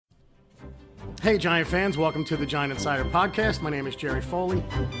Hey, Giant fans. Welcome to the Giant Insider Podcast. My name is Jerry Foley.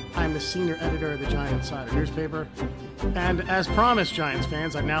 I'm the senior editor of the Giant Insider newspaper. And as promised, Giants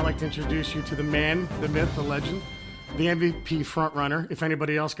fans, I'd now like to introduce you to the man, the myth, the legend, the MVP frontrunner. If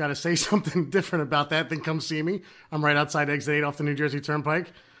anybody else got to say something different about that, then come see me. I'm right outside Exit 8 off the New Jersey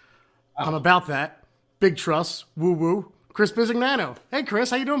Turnpike. I'm about that. Big trust. Woo-woo. Chris Bizignano. Hey,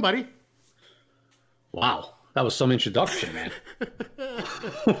 Chris. How you doing, buddy? Wow. That was some introduction, man.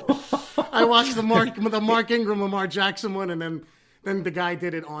 I watched the Mark Ingram, Lamar Jackson one, and then the guy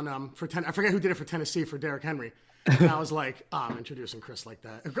did it on I forget who did it for Tennessee for Derrick Henry. And I was like, I'm introducing Chris like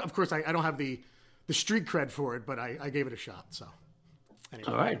that. Of course, I don't have the street cred for it, but I gave it a shot. So anyway.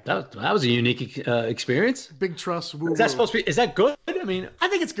 All right, that was a unique experience. Big trust. Woo-woo. Is that supposed to be? Is that good? I mean, I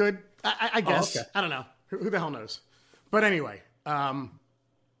think it's good. I guess. Okay. I don't know. Who the hell knows? But anyway, all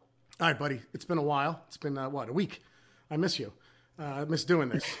right, buddy. It's been a while. It's been a week. I miss you. I miss doing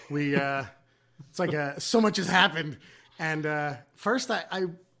this. It's like so much has happened. And first,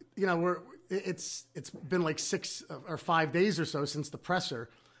 it's been like 6 or 5 days or so since the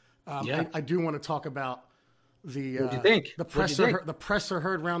presser. I do want to talk about the What'd you think? The presser. The presser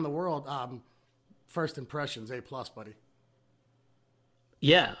heard around the world. First impressions, A+, buddy.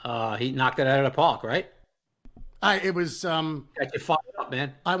 Yeah, he knocked it out of the park, right? It was. Got you fired up,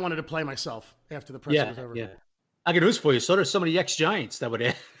 man. I wanted to play myself after the presser was over. Yeah. I got news for you. So there's some of the ex-Giants that were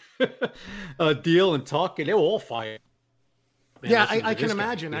there. Deal and Tuck, and they were all fired. Man, yeah, I can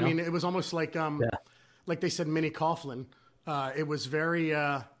imagine. Guy, you know? I mean, it was almost like like they said, mini Coughlin. It was very,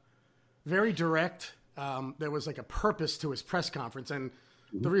 very direct. There was like a purpose to his press conference, and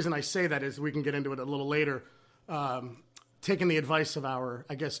the reason I say that is we can get into it a little later. Taking the advice of our,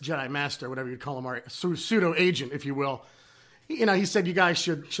 I guess, Jedi Master, whatever you'd call him, our pseudo agent, if you will. He said you guys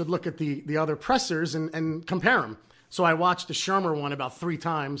should look at the other pressers and compare them. So I watched the Shermer one about 3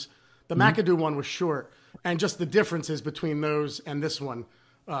 times. The McAdoo one was short, and just the differences between those and this one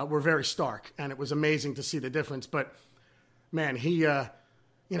were very stark, and it was amazing to see the difference. But man, he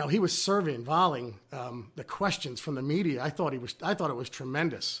was serving, volleying the questions from the media. I thought it was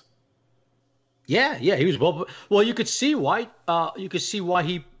tremendous. Yeah, he was well. You could see why. You could see why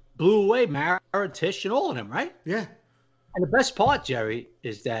he blew away Mara, Tish, and all of them, right? Yeah. And the best part, Jerry,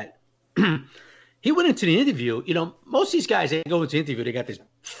 is that he went into the interview. Most of these guys, they go into the interview, they got these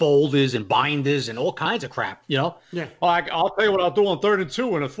folders and binders and all kinds of crap. Yeah. I'll tell you what I'll do on 3rd and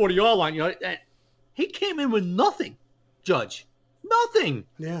 2 and a 40-yard line. And he came in with nothing, Judge. Nothing.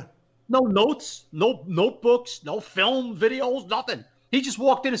 Yeah. No notes, no notebooks, no film, videos, nothing. He just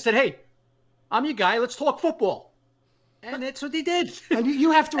walked in and said, "Hey, I'm your guy. Let's talk football." And that's what he did. And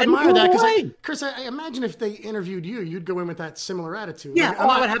you have to admire that, because Chris, I imagine if they interviewed you, you'd go in with that similar attitude. Yeah,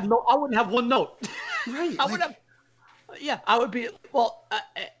 I wouldn't have one note. Right. I would be. Well,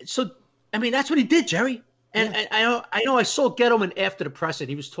 so I mean, that's what he did, Jerry. And I know I saw Gettleman after the press, and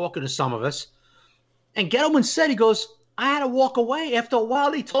he was talking to some of us. And Gettleman said, he goes, "I had to walk away after a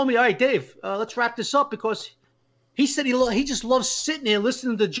while." He told me, "All right, Dave, let's wrap this up," because he said he just loves sitting there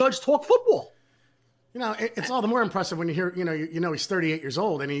listening to the judge talk football. It's all the more impressive when you hear, he's 38 years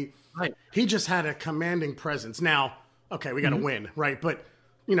old, and he just had a commanding presence. Now, okay, we got to win, right? But,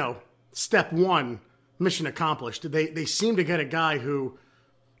 step one, mission accomplished. They seem to get a guy who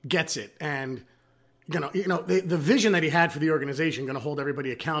gets it, and the vision that he had for the organization, going to hold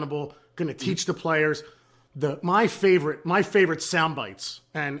everybody accountable, going to teach the players. My favorite sound bites,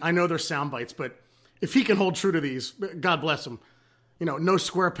 and I know they're sound bites, but if he can hold true to these, God bless him. No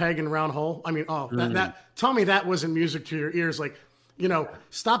square peg in round hole. I mean, tell me that wasn't music to your ears. Like,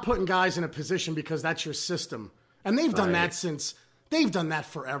 stop putting guys in a position because that's your system. And they've done they've done that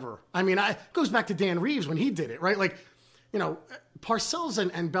forever. I mean, it goes back to Dan Reeves when he did it, right? Like, Parcells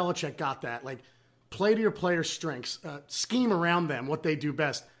and Belichick got that. Like, play to your players' strengths, scheme around them, what they do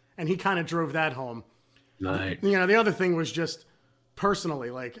best. And he kind of drove that home. Right. The other thing was just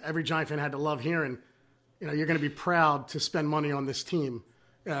personally, like, every Giant fan had to love hearing, you're going to be proud to spend money on this team.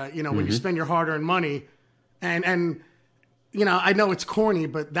 When you spend your hard-earned money, and I know it's corny,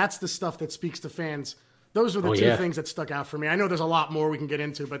 but that's the stuff that speaks to fans. Those are the two things that stuck out for me. I know there's a lot more we can get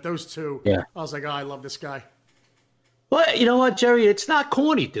into, but those two, I was like, I love this guy. Well, you know what, Jerry? It's not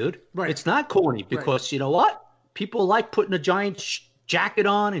corny, dude. Right. It's not corny because you know what? People like putting a giant jacket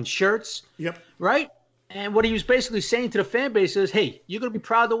on and shirts. Yep. Right? And what he was basically saying to the fan base is, hey, you're going to be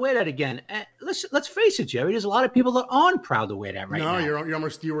proud to wear that again. And listen, let's face it, Jerry. There's a lot of people that aren't proud to wear that now. No,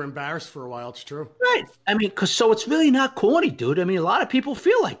 you were embarrassed for a while. It's true. Right. I mean, so it's really not corny, dude. I mean, a lot of people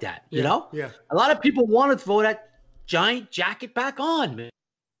feel like that, you know? Yeah. A lot of people want to throw that giant jacket back on, man.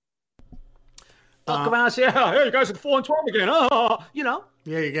 Walk around and say, oh, hey, you guys are 4-12 again. Oh,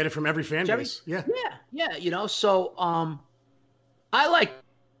 Yeah, you get it from every fan base. Yeah. Yeah. So I like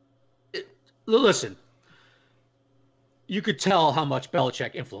it. Listen, you could tell how much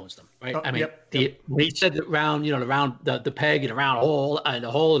Belichick influenced them, right? I mean, when he said the round, the peg and the round hole and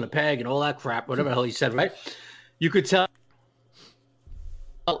the hole and the peg and all that crap, whatever the hell he said, right? You could tell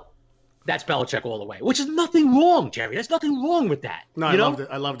that's Belichick all the way, which is nothing wrong, Jerry. There's nothing wrong with that. No, I loved it.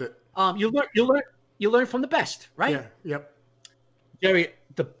 I loved it. You learn from the best, right? Yeah. Yep. Jerry,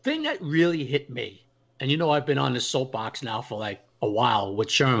 the thing that really hit me, and I've been on this soapbox now for like a while with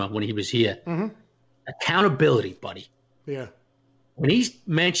Sherman when he was here. Mm-hmm. Accountability, buddy. Yeah. When he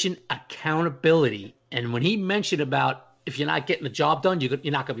mentioned accountability, and when he mentioned about if you're not getting the job done, you're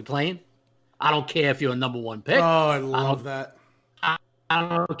not going to be playing. I don't care if you're a number one pick. Oh, I love that. I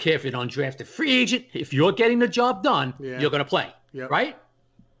don't care if you're an undrafted free agent. If you're getting the job done, you're going to play. Yep. Right?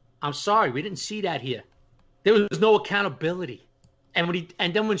 I'm sorry, we didn't see that here. There was no accountability. And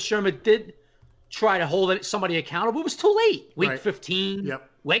then when Sherman did try to hold somebody accountable, it was too late. Week 15. Yep.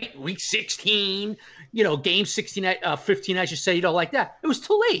 Week 16. Game 16, 15, I should say. Like that. It was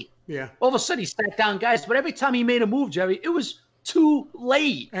too late. Yeah. All of a sudden, he sat down guys. But every time he made a move, Jerry, it was too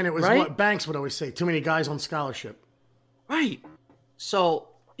late. And it was what Banks would always say: too many guys on scholarship. Right. So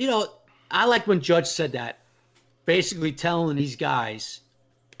I like when Judge said that, basically telling these guys,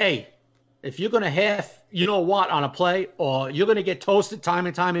 hey, if you're going to on a play, or you're going to get toasted time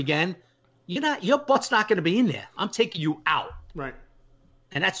and time again, your butt's not going to be in there. I'm taking you out. Right.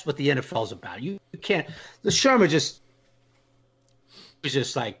 And that's what the NFL's about. You can't. The Sherman was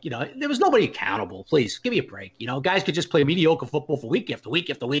just like, there was nobody accountable. Please give me a break. Guys could just play mediocre football for week after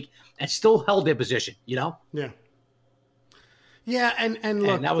week after week and still held their position. Yeah. Yeah, and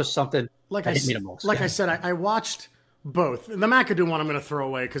look, and that was something like that hit me the most. Like I said, I watched both. The McAdoo one I'm going to throw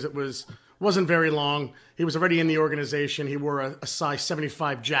away because it wasn't very long. He was already in the organization. He wore a size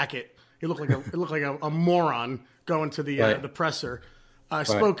 75 jacket. He looked like a moron going to the presser.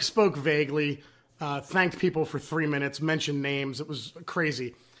 Spoke vaguely, thanked people for 3 minutes, mentioned names. It was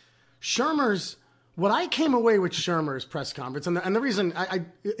crazy. What I came away with Shermer's press conference, and the reason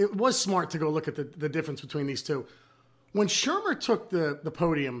it was smart to go look at the difference between these two. When Shermer took the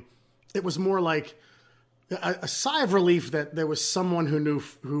podium, it was more like a sigh of relief that there was someone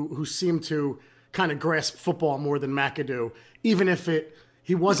who seemed to kind of grasp football more than McAdoo, even if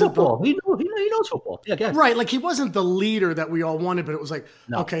he wasn't football. He knows football. Yeah, right. Like he wasn't the leader that we all wanted, but it was like,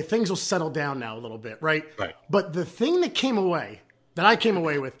 okay, things will settle down now a little bit, right? Right. But the thing that I came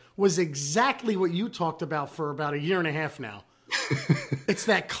away with was exactly what you talked about for about a year and a half now. It's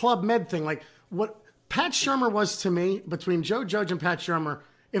that Club Med thing. Like what Pat Shurmur was to me, between Joe Judge and Pat Shurmur,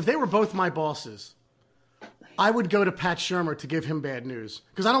 if they were both my bosses, I would go to Pat Shurmur to give him bad news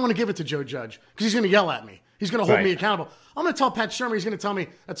because I don't want to give it to Joe Judge because he's going to yell at me. He's going to hold me accountable. I'm going to tell Pat Shurmur, he's going to tell me,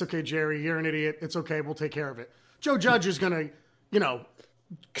 that's okay, Jerry, you're an idiot. It's okay, we'll take care of it. Joe Judge is going to,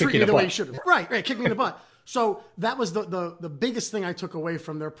 treat me the way he should have. Right, kick me in the butt. So that was the biggest thing I took away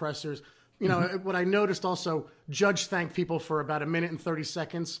from their pressers. What I noticed also, Judge thanked people for about 1 minute and 30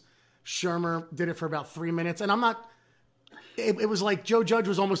 seconds. Shurmur did it for about 3 minutes. And it was like Joe Judge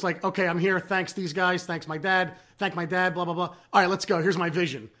was almost like, okay, I'm here. Thanks these guys. Thanks my dad. Thank my dad, blah, blah, blah. All right, let's go. Here's my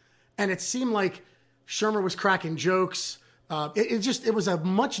vision. And it seemed like Shurmur was cracking jokes. It was a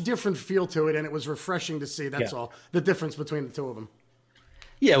much different feel to it, and it was refreshing to see. That's all. The difference between the two of them.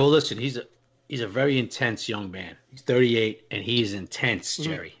 Yeah, well, listen, he's a very intense young man. He's 38, and he's intense,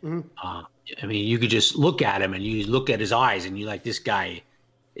 Jerry. Mm-hmm. I mean, you could just look at him, and you look at his eyes, and you're like, this guy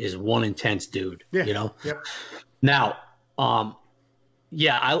is one intense dude. Yeah. Yep. Now, I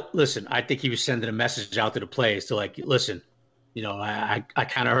think he was sending a message out to the players to like, listen, I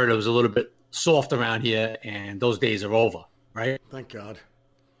kind of heard it was a little bit soft around here, and those days are over, right? Thank God.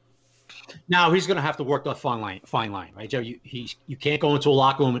 Now he's going to have to work that fine line, right, Joe? You can't go into a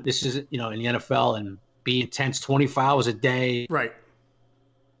locker room. This is, in the NFL and be intense 24 hours a day. Right.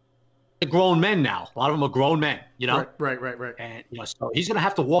 They're grown men now. A lot of them are grown men, Right. And so he's going to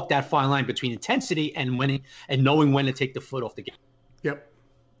have to walk that fine line between intensity and knowing when to take the foot off the gas. Yep.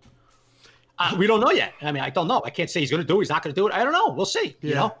 We don't know yet. I mean, I don't know. I can't say he's going to do it. He's not going to do it. I don't know. We'll see.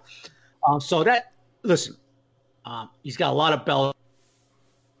 Yeah. He's got a lot of bells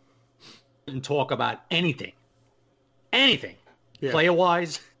and talk about anything, player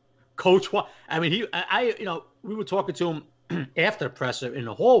wise, coach wise. I mean, we were talking to him after the presser in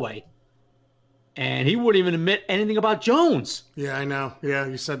the hallway, and he wouldn't even admit anything about Jones. Yeah, I know. Yeah,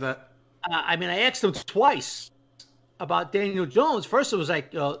 you said that. I asked him twice about Daniel Jones. First, it was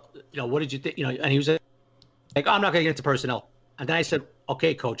like, what did you think? And he was like, I'm not going to get into personnel. And then I said,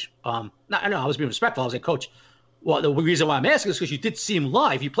 okay, coach. No, I was being respectful. I was like, coach, well, the reason why I'm asking is because you did see him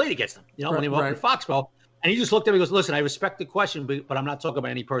live. You played against him, when they were up in Foxborough. And he just looked at me and goes, listen, I respect the question, but I'm not talking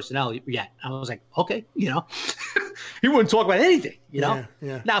about any personnel yet. I was like, okay, He wouldn't talk about anything, Yeah.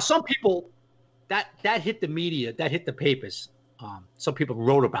 Now, some people, that hit the media, that hit the papers. Some people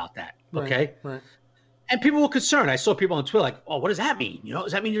wrote about that, okay? Right. And people were concerned. I saw people on Twitter like, oh, what does that mean?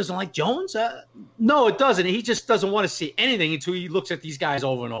 Does that mean he doesn't like Jones? No, it doesn't. He just doesn't want to see anything until he looks at these guys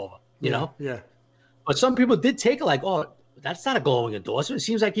over and over, you know? Yeah. But some people did take it like, oh, that's not a glowing endorsement. It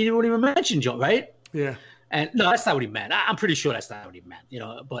seems like he didn't even mention Jones, right? Yeah. And no, that's not what he meant. I'm pretty sure that's not what he meant,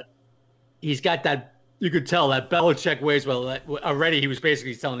 but he's got that, you could tell that Belichick ways well. Already he was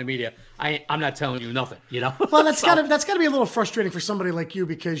basically telling the media, I'm not telling you nothing, Well, that's gotta be a little frustrating for somebody like you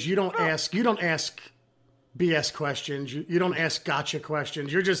because you don't ask BS questions. You don't ask gotcha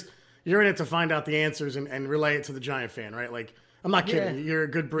questions. You're in it to find out the answers and relay it to the Giant fan, right? Like, I'm not kidding. Yeah. You're a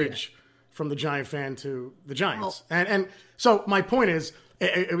good bridge from the Giant fan to the Giants. And so my point is,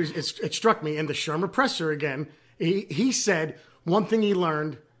 it struck me in the Shermer presser again. He said one thing he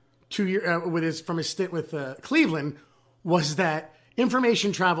learned 2 years from his stint with Cleveland was that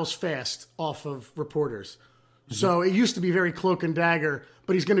information travels fast off of reporters. Mm-hmm. So it used to be very cloak and dagger,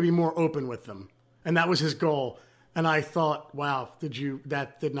 but he's going to be more open with them, and that was his goal. And I thought, wow,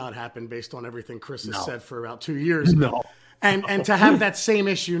 that did not happen based on everything Chris has said for about 2 years. No, and to have that same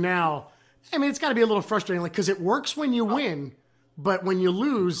issue now, I mean, it's got to be a little frustrating, because it works when you win. But when you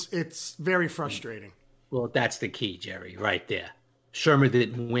lose, it's very frustrating. Well, that's the key, Jerry, right there. Shermer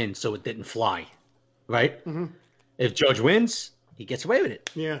didn't win, so it didn't fly, right? Mm-hmm. If Judge wins, he gets away with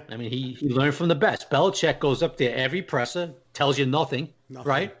it. Yeah. I mean, he learned from the best. Belichick goes up there every presser, tells you nothing.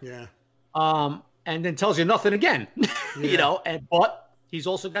 Right? Yeah. And then tells you nothing again, but he's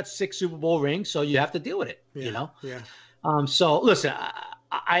also got 6 Super Bowl rings, so you have to deal with it, Yeah. So listen,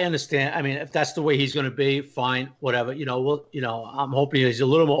 I understand. I mean, if that's the way he's going to be, fine, whatever. I'm hoping he's a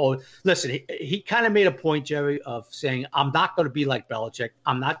little more. Listen, he kind of made a point, Jerry, of saying, I'm not going to be like Belichick.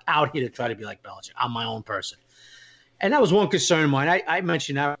 I'm not out here to try to be like Belichick. I'm my own person. And that was one concern of mine. I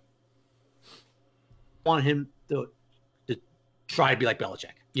mentioned that I want him to try to be like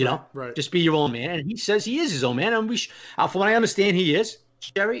Belichick, Right. Just be your own man. And he says he is his own man. And from what I understand, he is,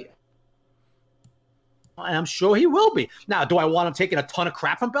 Jerry. And I'm sure he will be. Now, do I want him taking a ton of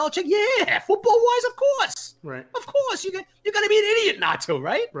crap from Belichick? Yeah, football-wise, of course. Right. Of course. You got to be an idiot not to,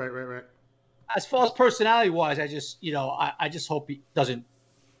 right? Right. As far as personality-wise, I just, I just hope he doesn't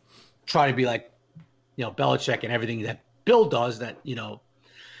try to be like, Belichick and everything that Bill does. That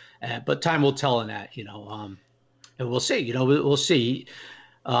but time will tell in that, and we'll see. We'll see.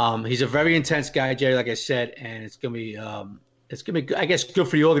 He's a very intense guy, Jerry, like I said, and it's gonna be. It's going to be, I guess, good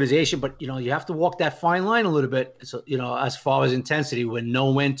for the organization, but, you have to walk that fine line a little bit, so, as far as intensity,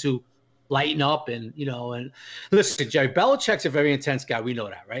 know when to lighten up and listen, Jerry, Belichick's a very intense guy. We know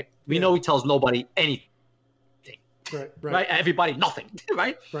that, right? We know he tells nobody anything. Right? Everybody, nothing,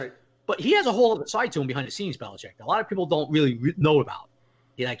 right? Right. But he has a whole other side to him behind the scenes, Belichick. A lot of people don't really know about.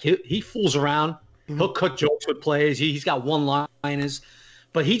 He fools around. Mm-hmm. He'll cut jokes with players. He's got one-liners,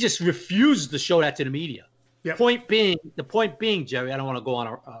 but he just refuses to show that to the media. Yep. The point being, Jerry, I don't want to go on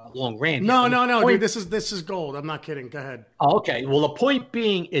a long rant. No, dude, this is gold. I'm not kidding. Go ahead. Oh, okay. Well, the point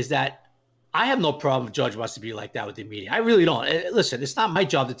being is that I have no problem if Judge wants to be like that with the media. I really don't. Listen, it's not my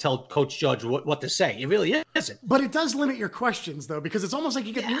job to tell Coach Judge what to say. It really isn't. But it does limit your questions, though, because it's almost like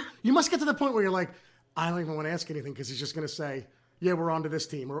you must get to the point where you're like, I don't even want to ask anything because he's just going to say, yeah, we're on to this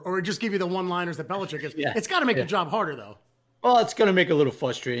team, or just give you the one-liners that Belichick gives. Yeah. It's got to make your job harder, though. Well, it's going to make it a little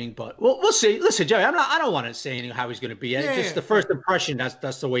frustrating, but we'll see. Listen, Jerry, I don't want to say anything how he's going to be. Just the first impression,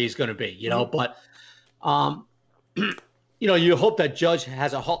 that's the way he's going to be, Mm-hmm. But, you hope that Judge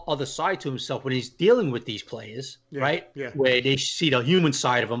has a whole other side to himself when he's dealing with these players, right? Yeah. Where they see the human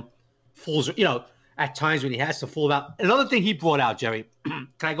side of him. Fools, at times when he has to fool out. Another thing he brought out, Jerry. Can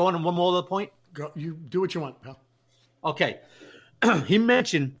I go on one more other point? Go. You do what you want, pal. Okay. He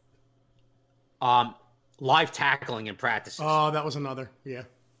mentioned live tackling in practices. Oh, that was another. Yeah.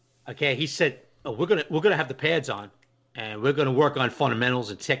 Okay. He said, we're gonna have the pads on, and we're gonna work on fundamentals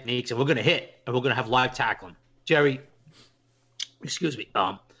and techniques, and we're gonna hit, and we're gonna have live tackling. Jerry, excuse me.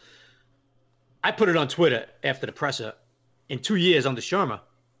 I put it on Twitter after the presser. In 2 years under Shermer,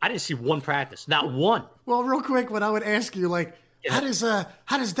 I didn't see one practice, not one. Well, real quick, when I would ask you, like, how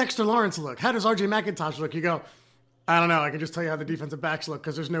does Dexter Lawrence look? How does RJ McIntosh look? You go, I don't know. I can just tell you how the defensive backs look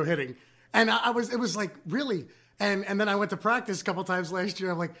because there's no hitting. And it was like, really? And then I went to practice a couple times last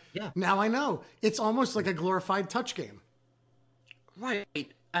year. I'm like, now I know. It's almost like a glorified touch game.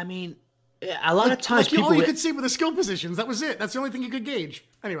 Right. I mean, a lot of times people all you could see were the skill positions. That was it. That's the only thing you could gauge.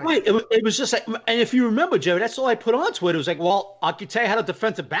 Anyway, right? It was just like, and if you remember, Jerry, that's all I put on Twitter. It was like, well, I could tell you how the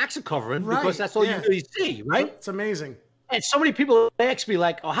defensive backs are covering because that's all you really see, right? It's amazing. And so many people ask me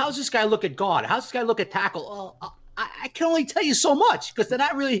like, oh, how's this guy look at guard? How's this guy look at tackle? Oh, I can only tell you so much because they're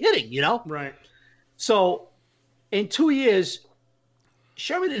not really hitting, Right. So in 2 years,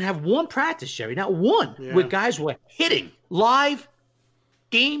 Sherman didn't have one practice, Jerry, not one, where guys were hitting live,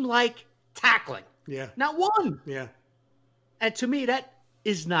 game-like tackling. Yeah. Not one. Yeah. And to me, that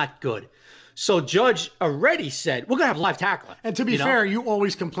is not good. So Judge already said, we're going to have live tackling. And to be fair, you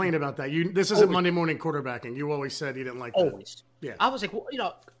always complain about that. This isn't Monday morning quarterbacking. You always said you didn't like that. Always. Yeah. I was like, well,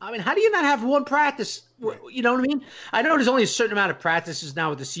 how do you not have one practice? Right. You know what I mean? I know there's only a certain amount of practices now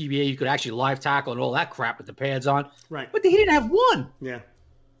with the CBA. You could actually live tackle and all that crap with the pads on. Right. But he didn't have one. Yeah.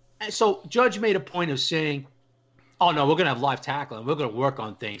 And so Judge made a point of saying, oh, no, we're going to have live tackle and we're going to work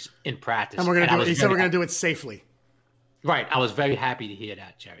on things in practice. And we're going to do it. He said we're going to do it safely. Right. I was very happy to hear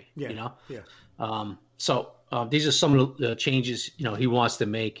that, Jerry. Yeah. Yeah. So these are some of the changes, he wants to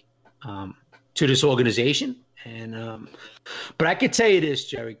make to this organization. And but I can tell you this,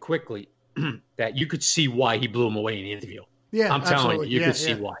 Jerry, quickly, that you could see why he blew him away in the interview. Yeah, I'm telling you, you could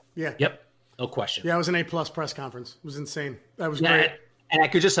see why. Yeah. Yep. No question. Yeah, it was an A+ press conference. It was insane. That was great. And I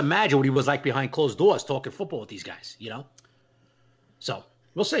could just imagine what he was like behind closed doors talking football with these guys, So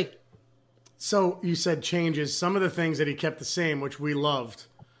we'll see. So you said changes. Some of the things that he kept the same, which we loved,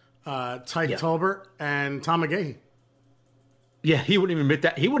 Tyke Tolbert and Tom McGahee. Yeah, he wouldn't even admit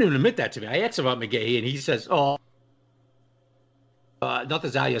that. He wouldn't even admit that to me. I asked about McGahee, and he says, "Oh,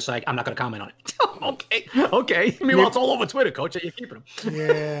 nothing's out yet, so I'm not going to comment on it." Okay. Meanwhile, it's all over Twitter, Coach. You're keeping him.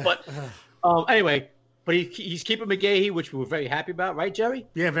 Yeah. But anyway, he's keeping McGahee, which we were very happy about, right, Jerry?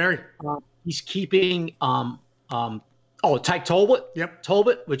 Yeah, very. He's keeping Tyke Tolbert. Yep.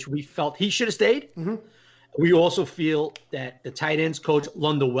 Tolbert, which we felt he should have stayed. Mm-hmm. We also feel that the tight ends coach,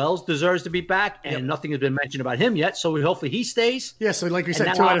 Lundell Wells, deserves to be back, and nothing has been mentioned about him yet. So hopefully he stays. Yeah, so like we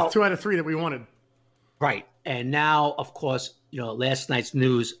said, two out of three that we wanted. Right. And now, of course, last night's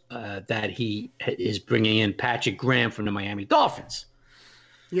news that he is bringing in Patrick Graham from the Miami Dolphins.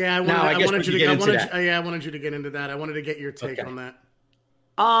 Yeah, I wanted you to get into that. I wanted to get your take on that.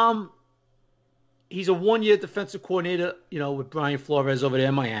 He's a one-year defensive coordinator, with Brian Flores over there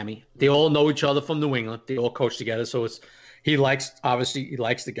in Miami. They all know each other from New England. They all coach together. So he likes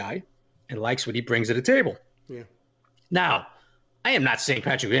the guy and likes what he brings to the table. Yeah. Now, I am not saying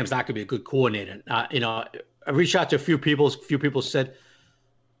Patrick Graham's not going to be a good coordinator. I reached out to a few people. A few people said,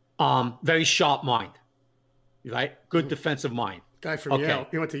 very sharp mind, right? Good defensive mind. Guy from Yale.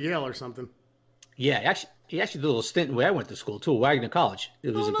 He went to Yale or something. Yeah, he actually did a little stint where I went to school too, Wagner College. He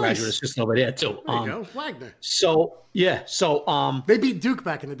was a graduate assistant over there too. There you go, Wagner. So they beat Duke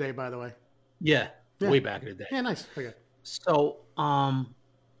back in the day, by the way. Yeah, way back in the day. Yeah, nice. Okay. So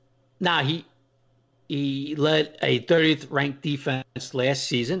now he led a 30th ranked defense last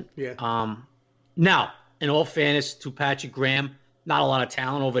season. Yeah. Now, in all fairness to Patrick Graham, not a lot of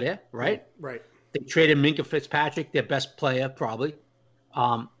talent over there, right? Right. They traded Minkah Fitzpatrick, their best player probably.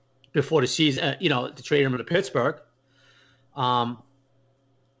 Before the season, to trade him to Pittsburgh.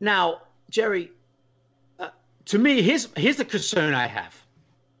 Now, Jerry, to me, here's the concern I have,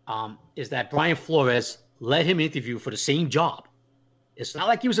 is that Brian Flores let him interview for the same job. It's not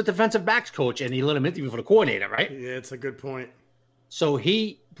like he was a defensive backs coach and he let him interview for the coordinator, right? Yeah, it's a good point. So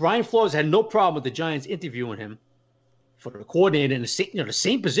Brian Flores had no problem with the Giants interviewing him for the coordinator in the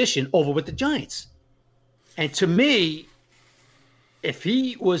same position over with the Giants. And to me, if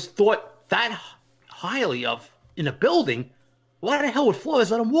he was thought that highly of in a building, why the hell would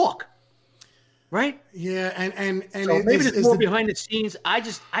Flores let him walk? Right? Yeah, and so maybe there's more behind the scenes. I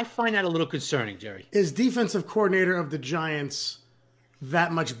find that a little concerning, Jerry. Is defensive coordinator of the Giants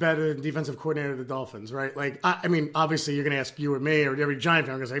that much better than defensive coordinator of the Dolphins, right? Like, I mean, obviously you're going to ask you or me or every Giant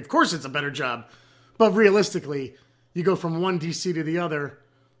fan, going to say, of course it's a better job. But realistically, you go from one DC to the other,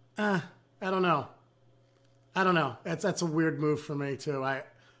 I don't know. That's a weird move for me too.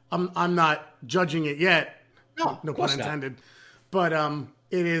 I'm not judging it yet. No pun intended. But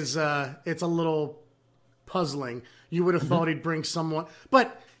it is it's a little puzzling. You would have thought he'd bring someone,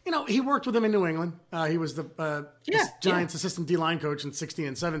 but he worked with him in New England. He was the Giants assistant D-line coach in 16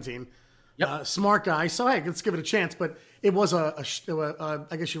 and 17. Yep. Smart guy. So hey, let's give it a chance. But it was I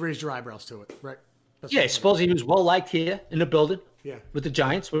guess you raised your eyebrows to it, right? I suppose he was well liked here in the building. Yeah. With the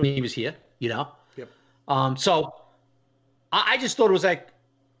Giants when he was here. Yep. So I just thought it was like,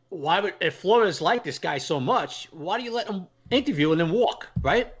 if Flores liked this guy so much, why do you let him interview and then walk,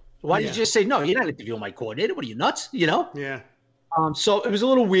 right? Why did you just say, no, you're not interviewing my coordinator? What are you, nuts? Yeah. So it was a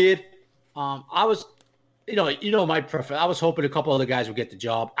little weird. I was, my preference. I was hoping a couple other guys would get the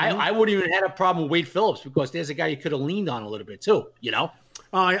job. I wouldn't even have a problem with Wade Phillips because there's a guy you could have leaned on a little bit too.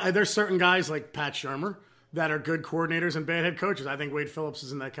 There's certain guys like Pat Shermer that are good coordinators and bad head coaches. I think Wade Phillips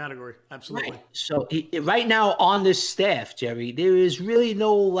is in that category. Absolutely. Right. So right now on this staff, Jerry, there is really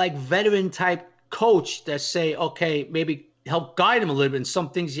no like veteran type coach that say, okay, maybe help guide him a little bit in some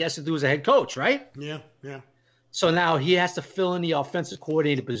things he has to do as a head coach, right? Yeah. So now he has to fill in the offensive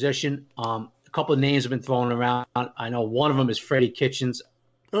coordinator position. A couple of names have been thrown around. I know one of them is Freddie Kitchens,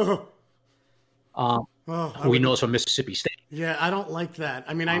 who he knows from Mississippi State. Yeah, I don't like that.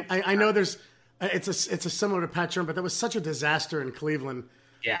 I mean, I know there's it's a similar to Pat Shermer, but that was such a disaster in Cleveland.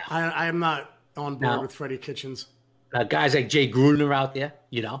 Yeah, I am not on board with Freddie Kitchens. Guys like Jay Gruden are out there,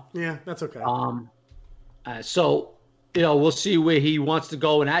 Yeah, that's okay. So we'll see where he wants to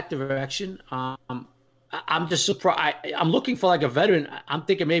go in that direction. I'm just surprised. I'm looking for like a veteran. I'm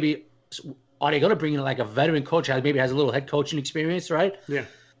thinking maybe are they going to bring in like a veteran coach who maybe has a little head coaching experience, right? Yeah.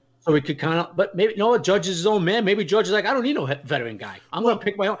 So we could kind of, but maybe Judge is his own man. Maybe Judge is like, I don't need no veteran guy. I'm going to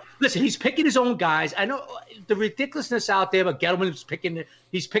pick my own. Listen, he's picking his own guys. I know the ridiculousness out there, but Gettleman's picking.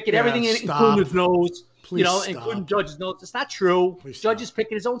 He's picking everything, including his nose. Please including Judge's nose. It's not true. Judge is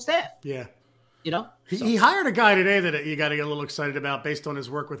picking his own staff. Yeah. He hired a guy today that you got to get a little excited about based on his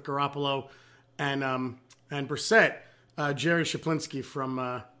work with Garoppolo and Brissett, Jerry Shaplinski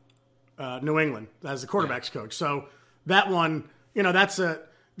from New England as the quarterbacks coach. So that one, that's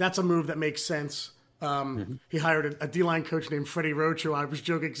a move that makes sense. He hired a D-line coach named Freddie Roach, who I was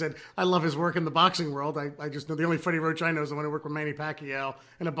joking, said, I love his work in the boxing world. I just know the only Freddie Roach I know is the one who worked with Manny Pacquiao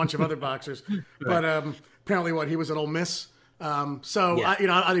and a bunch of other boxers. Right. But apparently he was at Ole Miss. I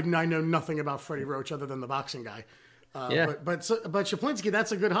know nothing about Freddie Roach other than the boxing guy. But Shaplinski,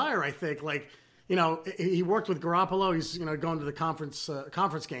 that's a good hire, I think. Like, he worked with Garoppolo. He's, going to the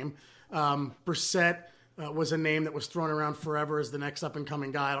conference game. Brissett was a name that was thrown around forever as the next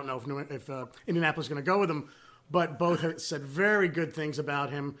up-and-coming guy. I don't know if Indianapolis is going to go with him, but both have said very good things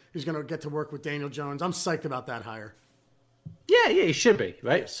about him. He's going to get to work with Daniel Jones. I'm psyched about that hire. Yeah, he should be,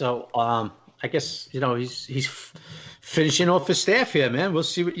 right? So I guess, he's finishing off his staff here, man. We'll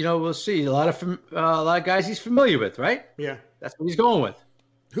see. We'll see a lot of guys he's familiar with, right? Yeah, that's what he's going with.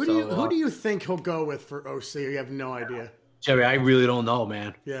 Who do you think he'll go with for OC? You have no idea, Jerry. I really don't know,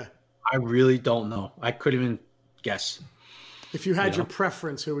 man. Yeah. I really don't know. I couldn't even guess. If you had your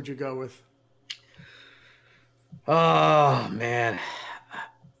preference, who would you go with? Oh, man.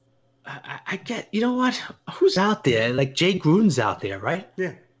 I get, what? Who's out there? Like Jay Gruden's out there, right?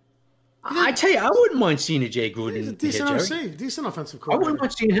 Yeah. I tell you, I wouldn't mind seeing a Jay Gruden. He's a decent OC, decent offensive coordinator. I wouldn't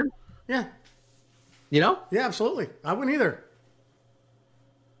mind seeing him. Yeah. Yeah, absolutely. I wouldn't either.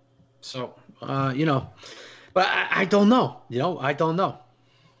 So, but I don't know. I don't know.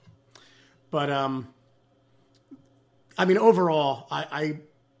 But overall,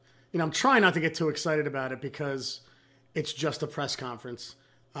 I'm trying not to get too excited about it because it's just a press conference.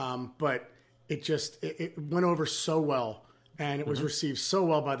 But it went over so well, and it was received so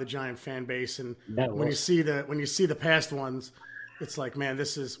well by the Giant fan base. And when you see the past ones, it's like, man,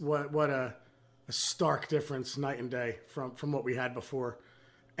 this is what a stark difference night and day from what we had before.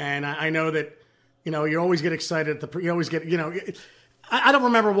 And I know that you always get excited you always get I don't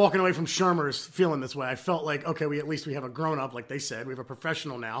remember walking away from Shermer's feeling this way. I felt like, okay, at least we have a grown-up, like they said. We have a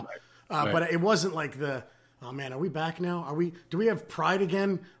professional now. Right. But it wasn't like oh, man, are we back now? Do we have pride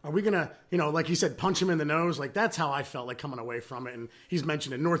again? Are we going to, like you said, punch him in the nose? Like, that's how I felt like coming away from it. And he's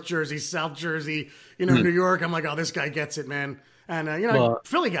mentioned in North Jersey, South Jersey, New York. I'm like, oh, this guy gets it, man. And,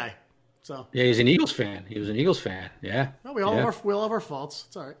 Philly guy. So yeah, he's an Eagles fan. He was an Eagles fan. Yeah. Well, we all have our faults.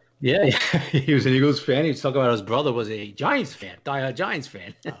 It's all right. Yeah, he was an Eagles fan. He was talking about his brother was a Giants fan, diehard Giants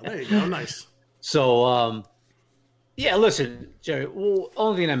fan. Oh, there you go, nice. So, listen, Jerry. Well,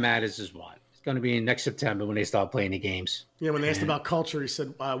 only thing that matters is what it's going to be next September when they start playing the games. Yeah, when they asked about culture, he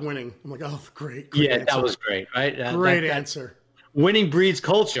said winning. I'm like, oh, great. Yeah, answer. That was great, right? Great answer. Winning breeds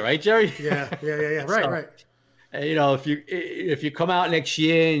culture, right, Jerry? Yeah. Right. If you come out next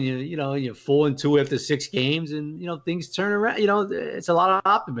year and you're 4-2 after 6 games and things turn around, it's a lot of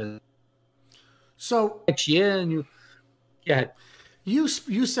optimism. So next year and go ahead. You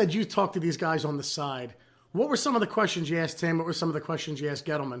said you talked to these guys on the side. What were some of the questions you asked him? What were some of the questions you asked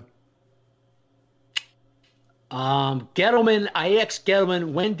Gettleman? I asked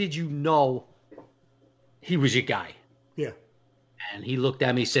Gettleman, when did you know he was your guy? Yeah. And he looked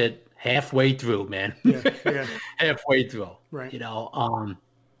at me and said, halfway through, man. Yeah. Halfway through. Right.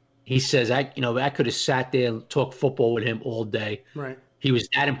 He says, I could have sat there and talked football with him all day. Right. He was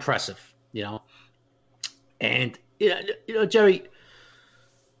that impressive, And, Jerry,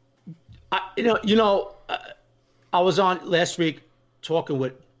 I was on last week talking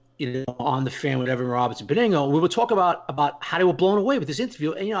with on the fan with Evan Robertson Benigno. We were talking about how they were blown away with this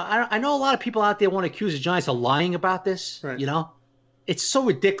interview, and I know a lot of people out there want to accuse the Giants of lying about this. Right. It's so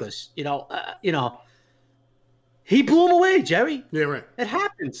ridiculous. He blew him away, Jerry. Yeah, right. It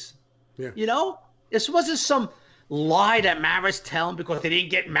happens. Yeah. This wasn't some lie that Maris tell him because they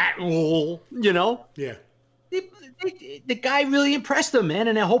didn't get Matt Rule. Yeah. The guy really impressed them, man,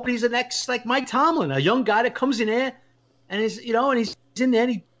 and I hope he's the next like Mike Tomlin, a young guy that comes in there and he's in there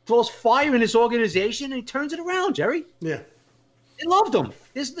and he throws fire in his organization and he turns it around, Jerry. Yeah. They loved him.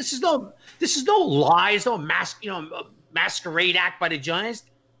 This is no lies, no masquerade act by the Giants.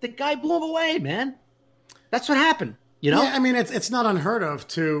 The guy blew him away, man. That's what happened. Yeah, I mean it's not unheard of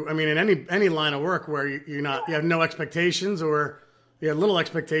in any line of work where you have no expectations or you have little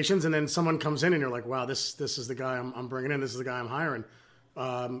expectations, and then someone comes in and you're like, wow, this is the guy I'm bringing in. This is the guy I'm hiring.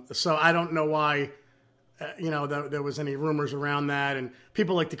 So I don't know why, there was any rumors around that. And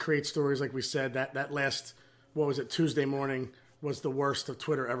people like to create stories, like we said, that last, Tuesday morning was the worst of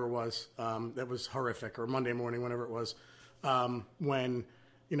Twitter ever was. That was horrific, or Monday morning, whenever it was, when,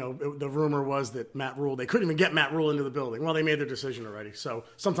 the rumor was that Matt Rule, they couldn't even get Matt Rule into the building. Well, they made their decision already. So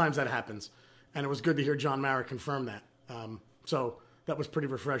sometimes that happens. And it was good to hear John Mara confirm that. So that was pretty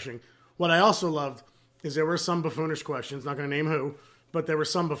refreshing. What I also loved is there were some buffoonish questions, not going to name who, but there were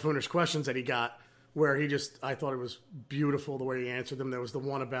some buffoonish questions that he got where I thought it was beautiful the way he answered them. There was the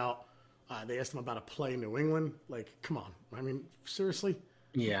one about, they asked him about a play in New England. Like, come on. I mean, seriously?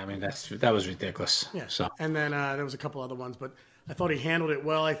 Yeah, I mean, that was ridiculous. Yeah. So. And then there was a couple other ones, but I thought he handled it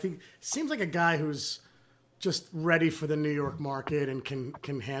well. I think seems like a guy who's just ready for the New York market and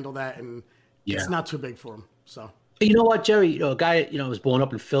can handle that, and it's not too big for him. So. You know what, Jerry? A guy was born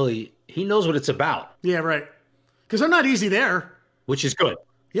up in Philly. He knows what it's about. Yeah, right. Because they're not easy there. Which is good.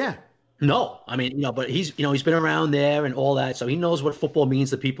 Yeah. No, I mean, but he's been around there and all that, so he knows what football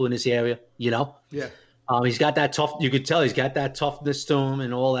means to people in this area. Yeah. He's got that tough. You could tell he's got that toughness to him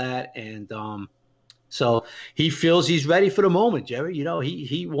and all that, and so he feels he's ready for the moment, Jerry.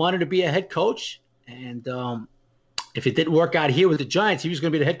 He wanted to be a head coach, and if it didn't work out here with the Giants, he was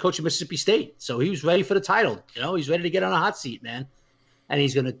going to be the head coach of Mississippi State. So he was ready for the title. He's ready to get on a hot seat, man. And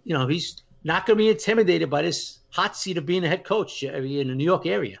he's going to, he's not going to be intimidated by this hot seat of being a head coach in the New York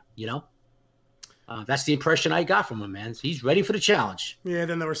area, That's the impression I got from him, man. He's ready for the challenge. Yeah,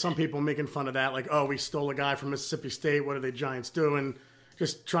 then there were some people making fun of that, like, oh, we stole a guy from Mississippi State. What are the Giants doing?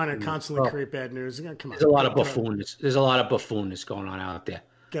 Just trying to constantly create bad news. Come on. There's a lot of buffoonness. There's a lot of buffoonness going on out there.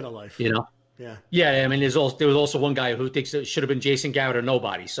 Get a life. Yeah. Yeah, I mean, there was also one guy who thinks it should have been Jason Garrett or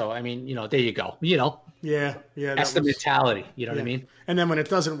nobody. So, I mean, there you go. Yeah. That's the mentality. You know what I mean? And then when it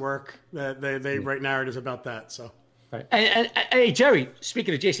doesn't work, they write narratives about that. So. Right. And hey, Jerry,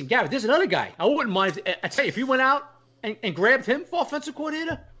 speaking of Jason Garrett, there's another guy. I wouldn't mind. I tell you, if you went out and grabbed him for offensive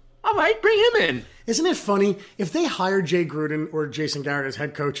coordinator, all right, bring him in. Isn't it funny? If they hired Jay Gruden or Jason Garrett as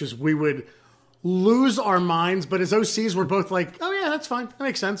head coaches, we would lose our minds. But as OCs, we're both like, oh, yeah, that's fine. That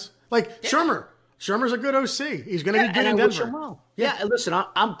makes sense. Like Shermer. Shermer's a good OC. He's going to be good in Denver. Well. Yeah, listen,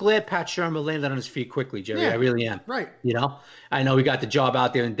 I'm glad Pat Shermer landed on his feet quickly, Jerry. I really am. Right. I know he got the job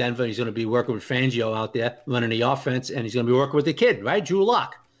out there in Denver. He's going to be working with Fangio out there, running the offense, and he's going to be working with the kid, right? Drew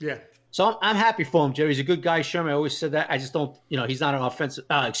Lock. Yeah. So I'm happy for him, Jerry. He's a good guy. Shermer, I always said that. I just don't, he's not an offensive,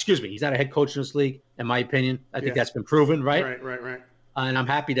 he's not a head coach in this league, in my opinion. I think that's been proven, right? Right. And I'm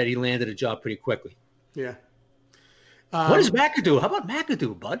happy that he landed a job pretty quickly. Yeah. What does McAdoo? How about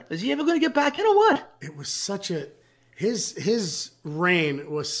McAdoo, bud? Is he ever going to get back in or what? It was his reign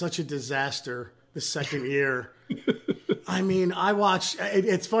was such a disaster the second year. I mean, I watched.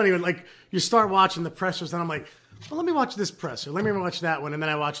 It's funny when like you start watching the pressers, and I'm like, well, let me watch this presser. Let me watch that one, and then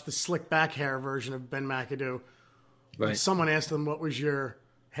I watched the slick back hair version of Ben McAdoo. Right. And someone asked him, "What was your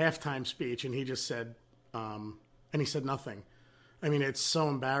halftime speech?" And he just said, and he said nothing. I mean, it's so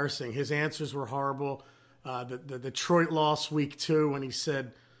embarrassing. His answers were horrible. The Detroit loss week 2 when he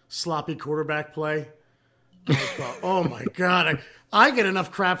said sloppy quarterback play. I thought, oh my God, I get enough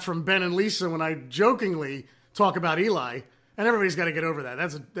crap from Ben and Lisa when I jokingly talk about Eli, and everybody's got to get over that.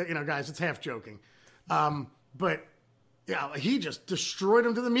 That's guys, it's half joking. But yeah, he just destroyed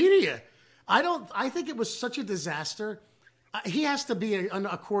him to the media. I think it was such a disaster. He has to be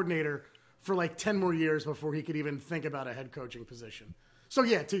a coordinator for like 10 more years before he could even think about a head coaching position. So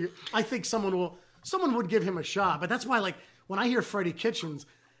yeah, I think someone would give him a shot. But that's why, like, when I hear Freddie Kitchens,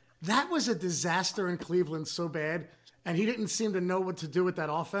 that was a disaster in Cleveland so bad, and he didn't seem to know what to do with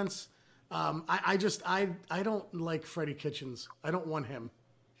that offense. I don't like Freddie Kitchens. I don't want him.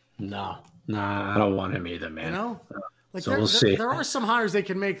 No, I don't want him either, man. Like So we'll see. There are some hires they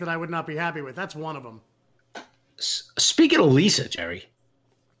can make that I would not be happy with. That's one of them. Speaking of Lisa, Jerry.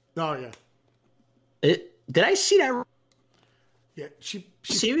 Oh yeah. Did I see that? Yeah, she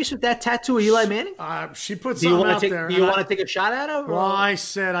serious with that tattoo of Eli Manning? She put something out there. Do you want to take a shot at her? Well, I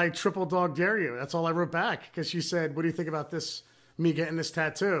said I triple dog dare you. That's all I wrote back because she said, "What do you think about this? Me getting this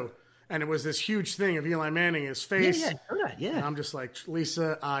tattoo?" And it was this huge thing of Eli Manning, his face. Yeah. And I'm just like,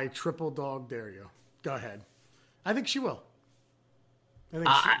 Lisa, I triple dog dare you. Go ahead. I think she will.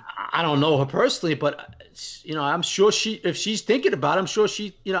 I don't know her personally, but I'm sure if she's thinking about it, I'm sure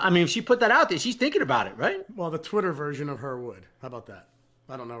she, if she put that out there, she's thinking about it, right? Well, the Twitter version of her would. How about that?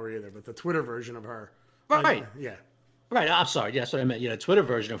 I don't know her either, but the Twitter version of her. Right. Yeah. Right. I'm sorry. That's what I meant. Twitter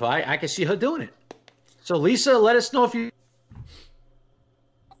version of her. I can see her doing it. So, Lisa, let us know if you.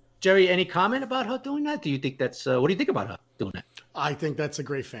 Jerry, any comment about her doing that? Do you think what do you think about her doing that? I think that's a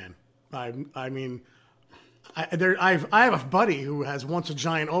great fan. I have a buddy who has once a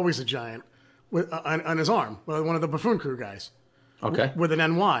giant, always a giant, on his arm. One of the Buffoon Crew guys. Okay. With an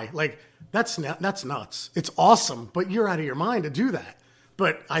NY. Like that's nuts. It's awesome, but you're out of your mind to do that.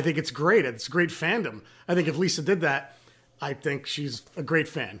 But I think it's great. It's great fandom. I think if Lisa did that, I think she's a great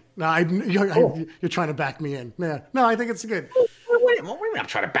fan. Now you're trying to back me in. Yeah. No, I think it's good. Wait a minute, I'm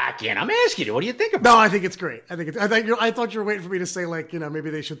trying to back you in. I'm asking you, what do you think about it? No, I think it's great. I thought you were waiting for me to say maybe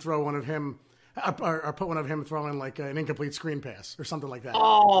they should throw one of him. Or put one of him throwing like an incomplete screen pass or something like that.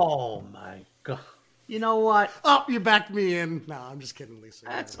 Oh my God! You know what? Oh, you backed me in. No, I'm just kidding, Lisa.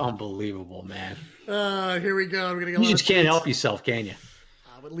 That's unbelievable, man. Here we go. You just can't help yourself, can you?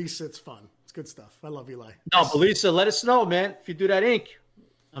 But Lisa, it's fun. It's good stuff. I love Eli. No, but Lisa, let us know, man. If you do that ink,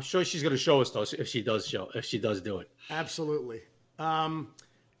 I'm sure she's going to show us though. If she does do it. Absolutely. About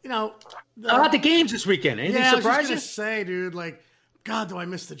the games this weekend. Anything surprising? I was just going to say, dude, like. God, do I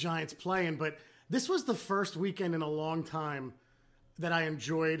miss the Giants playing. But this was the first weekend in a long time that I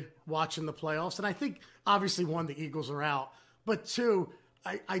enjoyed watching the playoffs. And I think, obviously, one, the Eagles are out. But two,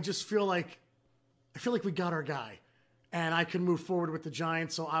 I just feel like we got our guy. And I can move forward with the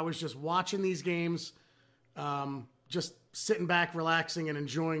Giants. So I was just watching these games, just sitting back, relaxing, and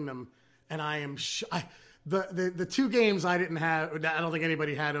enjoying them. And I am the two games I didn't have, I don't think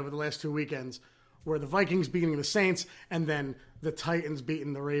anybody had over the last 2 weekends, were the Vikings beating the Saints and then the Titans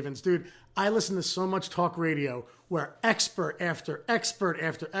beating the Ravens. Dude, I listen to so much talk radio where expert after expert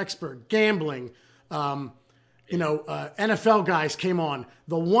after expert, gambling, NFL guys came on.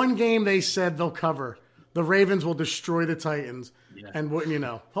 The one game they said they'll cover, the Ravens will destroy the Titans. Yeah. And wouldn't you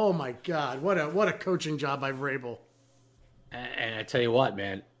know? Oh, my God. What a coaching job by Vrabel. And I tell you what,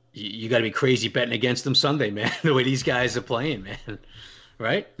 man, you got to be crazy betting against them Sunday, man, the way these guys are playing, man.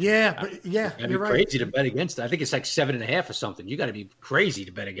 Right? Yeah, but you're right. Crazy to bet against them. I think it's like 7.5 or something. You got to be crazy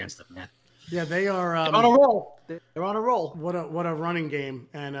to bet against them, man. Yeah, they are They're on a roll. They're on a roll. What a running game,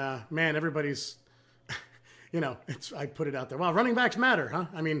 and man, everybody's, I put it out there. Wow, running backs matter, huh?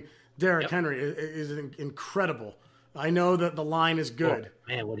 I mean, Derrick Henry is incredible. I know that the line is good. Oh,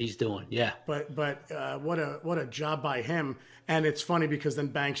 man, what he's doing, yeah. But what a job by him. And it's funny because then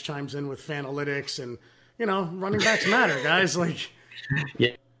Banks chimes in with Fanalytics, and running backs matter, guys. Like.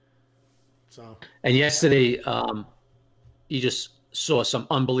 Yeah. So. And yesterday, you just saw some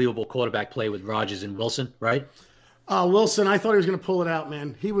unbelievable quarterback play with Rodgers and Wilson, right? Wilson, I thought he was going to pull it out,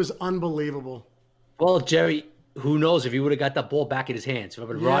 man. He was unbelievable. Well, Jerry, who knows if he would have got that ball back in his hands?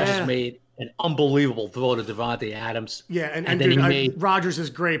 Remember, Rodgers made an unbelievable throw to Devontae Adams. Yeah, and then dude, Rodgers is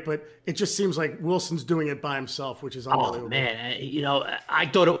great, but it just seems like Wilson's doing it by himself, which is unbelievable. Oh, man. I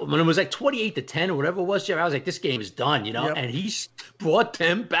thought when it was like 28-10 or whatever it was, Jerry, I was like, this game is done, Yep. And he brought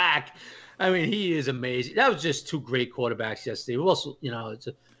them back. I mean, he is amazing. That was just two great quarterbacks yesterday. Also,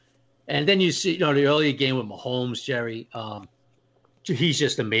 and then you see, the earlier game with Mahomes, Jerry, he's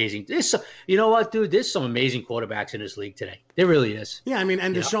just amazing. You know what, dude? There's some amazing quarterbacks in this league today. There really is. Yeah, I mean,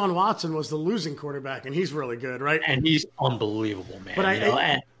 and Deshaun Watson was the losing quarterback, and he's really good, right? And he's unbelievable, man. But go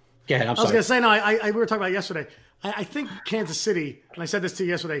ahead. I was going to say, no, we were talking about yesterday. I think Kansas City, and I said this to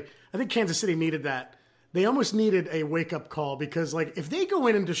you yesterday, I think Kansas City needed that. They almost needed a wake-up call because, like, if they go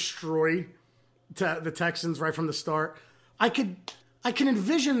in and destroy the Texans right from the start, I can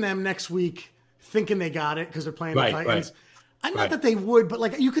envision them next week thinking they got it because they're playing the Titans. Right. Not that they would, but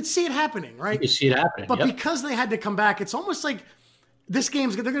like you could see it happening, right? You could see it happening. But because they had to come back, it's almost like this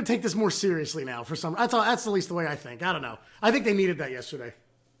game's they're going to take this more seriously now. For some, that's at least the way I think. I don't know. I think they needed that yesterday.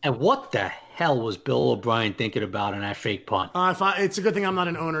 And what the hell was Bill O'Brien thinking about in that fake punt? It's a good thing I'm not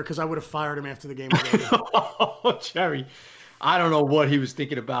an owner because I would have fired him after the game was over. Oh, Jerry, I don't know what he was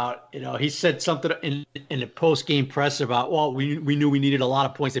thinking about. He said something in the post-game press about, well, we knew we needed a lot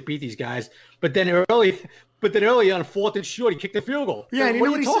of points to beat these guys. But then early But then early on 4th and short, he kicked the field goal. Yeah, and you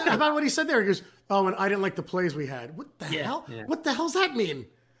know what he said about? about what he said there? He goes, "Oh, and I didn't like the plays we had." What the hell? Yeah. What the hell's that mean?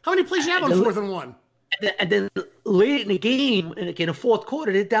 How many plays you have on 4th and 1? And then late in the game, in the fourth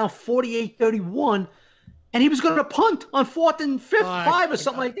quarter, they're down 48-31, and he was going to punt on 4th and 5 or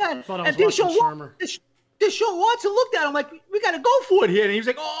something like that. I thought I was watching Shermer. Deshaun Watson looked at him like, we got to go for it here. And he was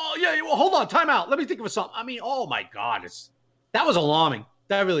like, oh, yeah, well, hold on, time out. Let me think of something. I mean, oh, my God. That was alarming.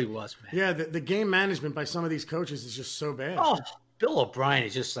 That really was, man. Yeah, the game management by some of these coaches is just so bad. Oh, Bill O'Brien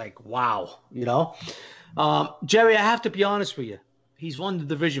is just like, wow, you know? Jerry, I have to be honest with you. He's won the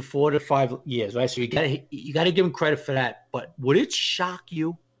division 4 to 5 years, right? So you got to give him credit for that. But would it shock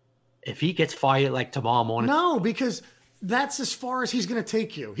you if he gets fired like tomorrow morning? No, because that's as far as he's going to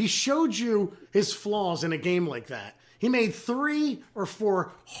take you. He showed you his flaws in a game like that. He made 3 or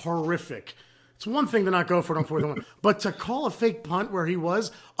 4 horrific. It's one thing to not go for it on 4th and 1, but to call a fake punt where he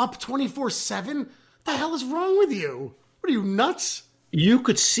was up 24-7, the hell is wrong with you? What are you, nuts? You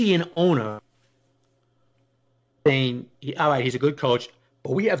could see an owner saying, all right, he's a good coach,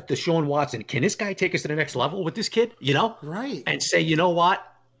 but we have Deshaun Watson. Can this guy take us to the next level with this kid? You know? Right. And say, you know what?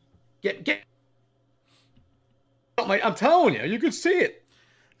 Get. I'm telling you, you could see it.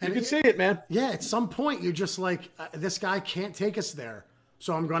 You could see it, man. Yeah, at some point you're just like, this guy can't take us there.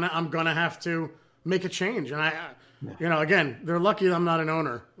 So I'm gonna have to make a change. And again, they're lucky that I'm not an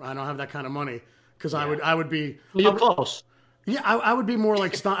owner. I don't have that kind of money because I would be. You're close. Yeah, I would be more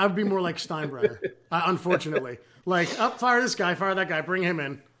like Steinbrenner. Unfortunately, like, fire this guy, fire that guy, bring him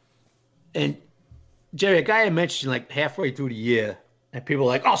in. And Jerry, a guy I mentioned like halfway through the year, and people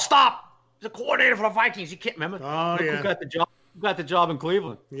were like, "Oh, stop! He's a coordinator for the Vikings. You can't remember." Oh, yeah. Who got the job? Who got the job in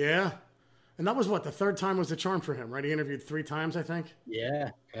Cleveland? Yeah. And that was the 3rd time was the charm for him, right? He interviewed 3 times, I think. Yeah.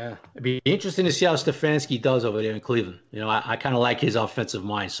 It'd be interesting to see how Stefanski does over there in Cleveland. You know, I kind of like his offensive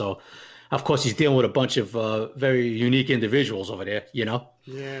mind. So, of course, he's dealing with a bunch of very unique individuals over there, you know?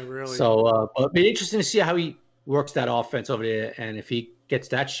 Yeah, really. So, it'd be interesting to see how he works that offense over there and if he gets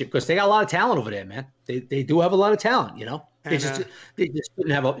that shit. Because they got a lot of talent over there, man. They do have a lot of talent, you know? They just couldn't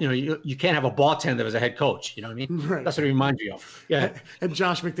have you can't have a bartender as a head coach. You know what I mean? Right. That's what it reminds you of. Yeah. And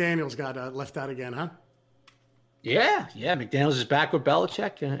Josh McDaniels got left out again, huh? Yeah. McDaniels is back with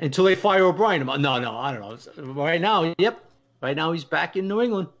Belichick until they fire O'Brien. No, I don't know. Right now, right now he's back in New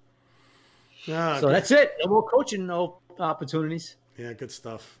England. So that's it. No more coaching, no opportunities. Yeah, good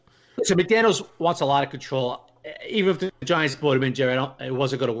stuff. So McDaniels wants a lot of control. Even if the Giants brought him in, Jerry, it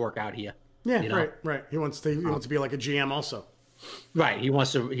wasn't going to work out here. Yeah, you know? Right. He wants to be like a GM also. Right. He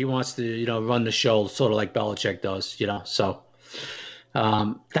wants to run the show sort of like Belichick does, you know. So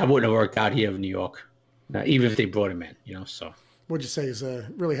that wouldn't have worked out here in New York, even if they brought him in, you know. So what'd you say?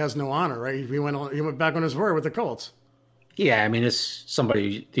 He really has no honor, right? He went back on his word with the Colts. Yeah, I mean, it's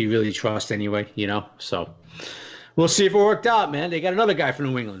somebody you really trust anyway, you know. So we'll see if it worked out, man. They got another guy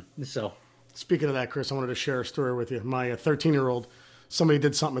from New England. So speaking of that, Chris, I wanted to share a story with you. My 13-year-old. Somebody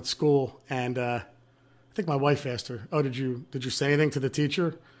did something at school, and I think my wife asked her, "Oh, did you say anything to the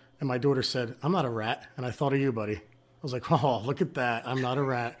teacher?" And my daughter said, "I'm not a rat." And I thought of you, buddy. I was like, "Oh, look at that! I'm not a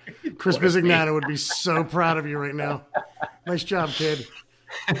rat." Chris Bisignano would be so proud of you right now. Nice job, kid.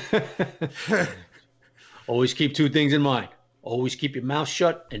 Always keep 2 things in mind. Always keep your mouth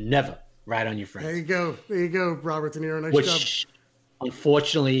shut and never rat on your friends. There you go, Robert De Niro. Nice Which, job.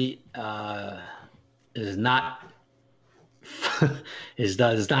 Unfortunately, is not.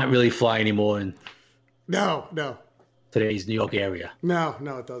 does not really fly anymore in today's New York area. No,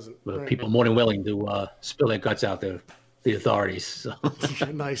 it doesn't. But people are more than willing to spill their guts out to the authorities. So.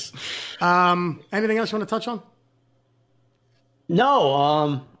 Nice. Anything else you want to touch on?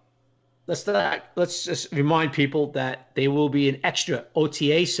 No. Let's just remind people that there will be an extra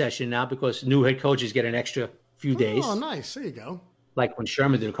OTA session now because new head coaches get an extra few days. Oh, nice. There you go. Like when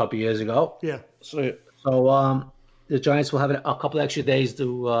Sherman did a couple years ago. Yeah. So the Giants will have a couple extra days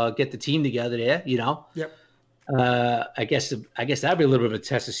to get the team together there, you know. Yep. I guess that'd be a little bit of a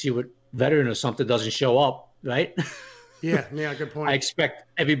test to see what veteran or something doesn't show up, right? Yeah, good point. I expect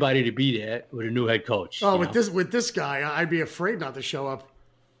everybody to be there with a new head coach. Oh, with this guy, I'd be afraid not to show up.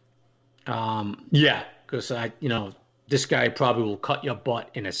 Yeah, because this guy probably will cut your butt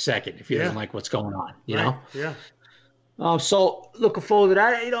in a second if he doesn't like what's going on, you know. Yeah. So looking forward to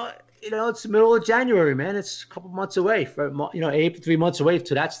that. It's the middle of January, man. It's a couple months away. 3 months away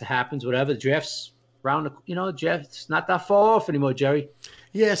till that happens. Whatever the draft's around, draft's not that far off anymore, Jerry.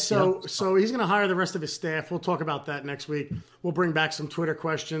 Yeah. So he's going to hire the rest of his staff. We'll talk about that next week. We'll bring back some Twitter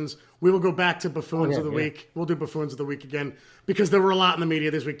questions. We will go back to buffoons of the week. We'll do buffoons of the week again because there were a lot in the media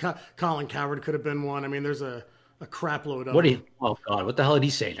this week. Colin Cowherd could have been one. I mean, there's a crap load of them. Oh God, what the hell did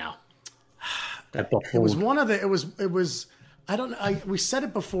he say now? That buffoon. It was one of the. It was. I don't. We said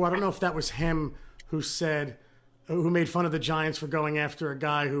it before. I don't know if that was him who made fun of the Giants for going after a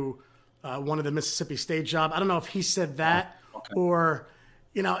guy who wanted the Mississippi State job. I don't know if he said that or.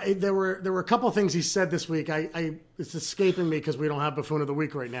 There were a couple of things he said this week. It's escaping me because we don't have Buffoon of the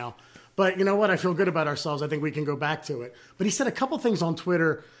Week right now. But you know what? I feel good about ourselves. I think we can go back to it. But he said a couple of things on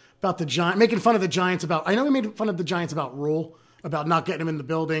Twitter about the Giants, making fun of the Giants about. I know he made fun of the Giants about Rule, about not getting him in the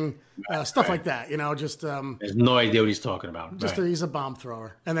building, stuff like that. Just there's no idea what he's talking about. He's a bomb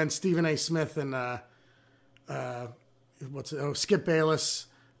thrower. And then Stephen A. Smith and Skip Bayless.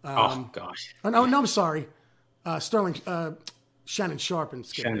 Oh gosh. Oh no, I'm sorry, Sterling. Shannon Sharp and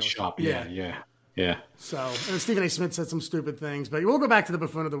Skip Shannon Sharp, yeah. So, and Stephen A. Smith said some stupid things, but we'll go back to the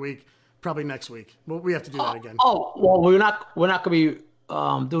Buffoon of the Week probably next week. We have to do that again. Oh, well, we're not going to be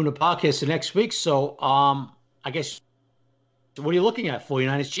doing the podcast the next week, so I guess what are you looking at?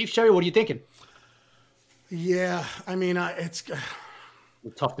 49ers Chiefs, Jerry? What are you thinking? Yeah, I mean, it's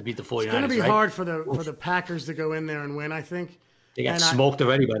tough to beat the 49ers. It's going to be hard for the Packers to go in there and win, I think. They got smoked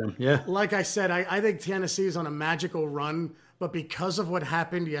already by them, yeah. Like I said, I think Tennessee is on a magical run. But because of what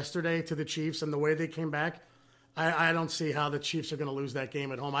happened yesterday to the Chiefs and the way they came back, I don't see how the Chiefs are going to lose that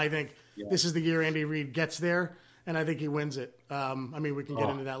game at home. I think this is the year Andy Reid gets there, and I think he wins it. I mean, we can get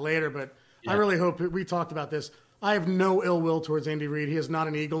into that later, but I really hope – we talked about this. I have no ill will towards Andy Reid. He is not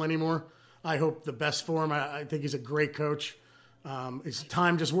an Eagle anymore. I hope the best for him. I think he's a great coach. His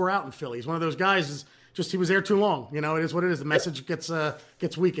time just wore out in Philly. He's one of those guys he was there too long. It is what it is. The message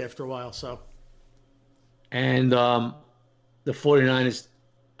gets weak after a while. So, and the 49ers,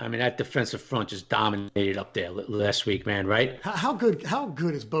 I mean, that defensive front just dominated up there last week, man, right? How good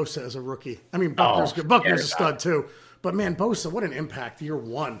is Bosa as a rookie? I mean, Buckner's good. Buckner's a stud, too. But, man, Bosa, what an impact year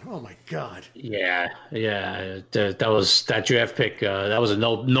one. Oh, my God. Yeah. That draft pick, that was a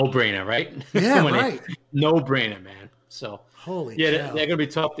no-brainer, right? Yeah, right. No-brainer, man. So, holy cow. They're going to be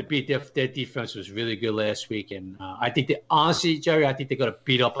tough to beat. Their defense was really good last week. And I think honestly, Jerry, I think they're going to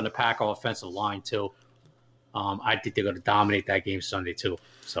beat up on the Packer offensive line, too. I think they're going to dominate that game Sunday too.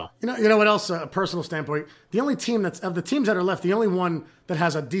 So you know what else? A personal standpoint, the only team of the teams that are left, the only one that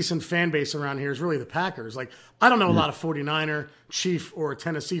has a decent fan base around here is really the Packers. Like I don't know a lot of 49er, Chief, or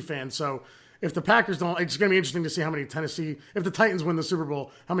Tennessee fans. So if the Packers don't, it's going to be interesting to see how many Tennessee. If the Titans win the Super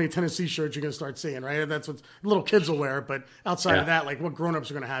Bowl, how many Tennessee shirts you're going to start seeing, right? That's what little kids will wear. But outside of that, like what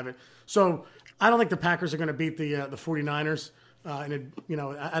grown-ups are going to have it. So I don't think the Packers are going to beat the 49ers. And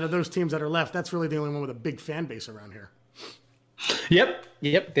out of those teams that are left, that's really the only one with a big fan base around here. Yep.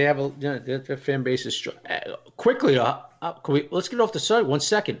 They have their fan base is strong. Quickly, let's get off the side 1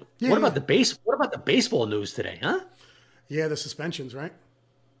 second. Yeah, what about the baseball news today, huh? Yeah, the suspensions, right?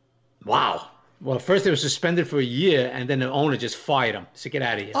 Wow. Well, first they were suspended for a year, and then the owner just fired them. So get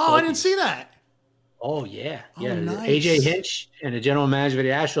out of here. Oh, I didn't see that. Oh yeah. Nice. AJ Hinch and the general manager of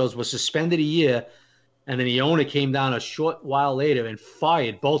the Astros was suspended a year. And then the owner came down a short while later and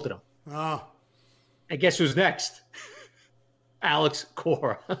fired both of them. Oh. And guess who's next? Alex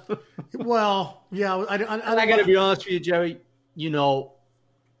Cora. Well, yeah. I got to be honest with you, Jerry.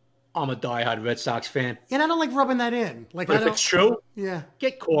 I'm a diehard Red Sox fan. And I don't like rubbing that in. Like, but if it's true, yeah,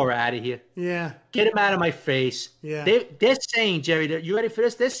 get Cora out of here. Yeah. Get him out of my face. Yeah. They're saying, Jerry, you ready for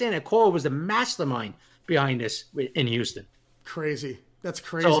this? They're saying that Cora was the mastermind behind this in Houston. Crazy. That's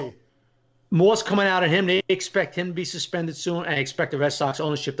crazy. So, more's coming out of him. They expect him to be suspended soon. I expect the Red Sox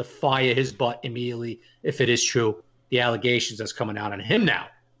ownership to fire his butt immediately if it is true. The allegations that's coming out on him now.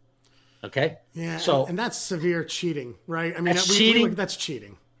 Okay? Yeah. So, and that's severe cheating, right? I mean, that's cheating. That's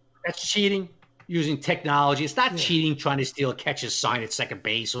cheating. That's cheating using technology. It's not cheating trying to steal a catcher's sign at second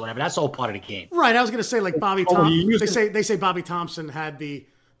base or whatever. That's all part of the game. Right. I was going to say, like Bobby Thompson. They say Bobby Thompson had the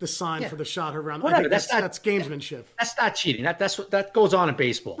sign for the shot around. Whatever. That's gamesmanship. That's not cheating. That goes on in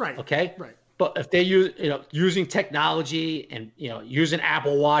baseball. Right. Okay. Right. But if they use using technology and using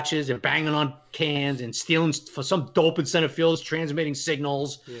Apple Watches and banging on cans and stealing for some dope in center fields, transmitting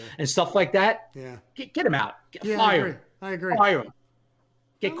signals and stuff like that, get him out. Fire him. I agree. Fire him.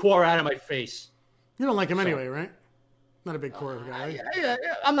 Get Cora out of my face. You don't like him anyway, right? Not a big Cora guy. Right? Yeah,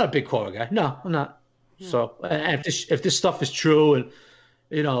 I'm not a big Cora guy. No, I'm not. Yeah. So and if this stuff is true and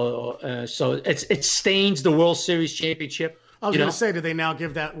so it stains the World Series championship. I was going to say, do they now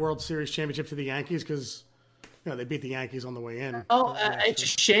give that World Series championship to the Yankees? Because they beat the Yankees on the way in. Oh, it's a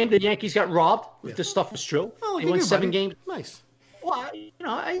shame the Yankees got robbed. If this stuff is true, they won 7 games. Nice. Well,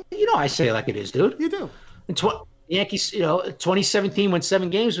 I say it like it is, dude. You do. And the Yankees, 2017 won 7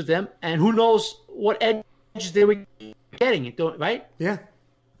 games with them, and who knows what edge they were getting, right? Yeah.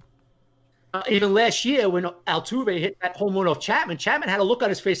 even last year when Altuve hit that home run off Chapman, Chapman had a look on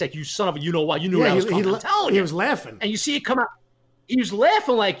his face like, you son of a, you know what? You knew that was coming. I'm telling you. He was laughing. And you see it come out. He was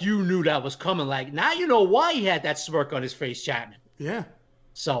laughing like you knew that was coming. Like, now you know why he had that smirk on his face, Chapman. Yeah.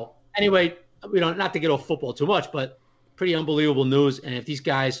 So, anyway, we don't, not to get off football too much, but pretty unbelievable news. And if these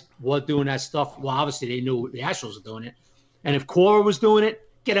guys were doing that stuff, well, obviously they knew the Astros were doing it. And if Cora was doing it,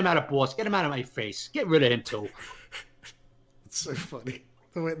 get him out of Boston. Get him out of my face. Get rid of him, too. It's so funny.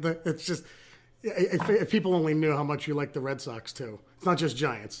 It's just, if people only knew how much you like the Red Sox, too. It's not just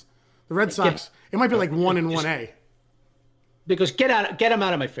Giants. The Red Sox, it might be like 1 and 1A. Because get him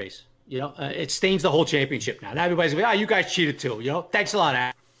out of my face. You know, it stains the whole championship now. Now everybody's like, you guys cheated, too. You know, thanks a lot,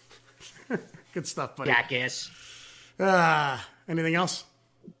 Al. Good stuff, buddy. Jackass. Anything else?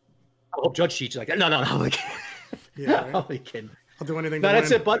 I hope Judge cheats like that. No. I'm like, yeah, right? I'm only kidding. I'll do anything. No,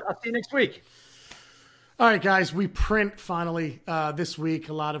 that's it, bud. I'll see you next week. All right, guys. We print finally this week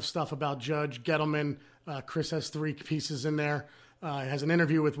a lot of stuff about Judge Gettleman. Chris has 3 pieces in there. Has an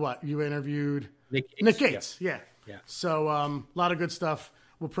interview with what? You interviewed Nick Gates. Yeah. So a lot of good stuff.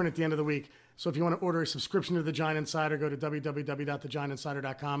 We'll print at the end of the week. So if you want to order a subscription to The Giant Insider, go to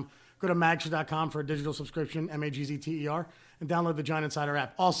www.thegiantinsider.com. Go to magster.com for a digital subscription, Magzter, and download the Giant Insider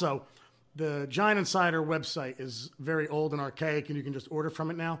app. Also, the Giant Insider website is very old and archaic, and you can just order from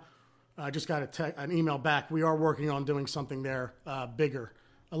it now. I just got an email back. We are working on doing something there bigger,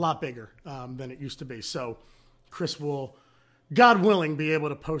 a lot bigger than it used to be. So Chris will, God willing, be able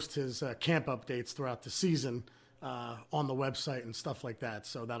to post his camp updates throughout the season on the website and stuff like that.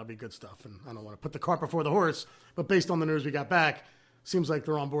 So that'll be good stuff. And I don't want to put the cart before the horse, but based on the news we got back, seems like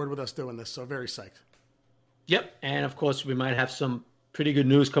they're on board with us doing this. So very psyched. Yep. And of course, we might have some pretty good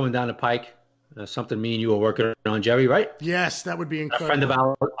news coming down the pike. Something me and you are working on, Jerry, right? Yes, that would be incredible. A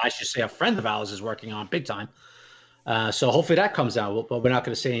friend of ours is working on big time. So hopefully that comes out. But we're not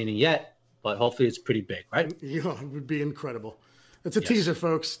going to say anything yet. But hopefully it's pretty big, right? Yeah, it would be incredible. It's a teaser,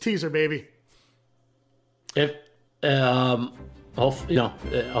 folks. Teaser, baby. Hopefully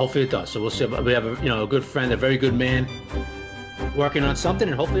it does. So we'll see. We have a good friend, a very good man, working on something,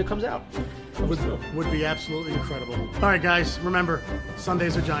 and hopefully it comes out. Would be absolutely incredible. All right, guys. Remember,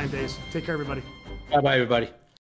 Sundays are Giant days. Take care, everybody. Bye-bye, everybody.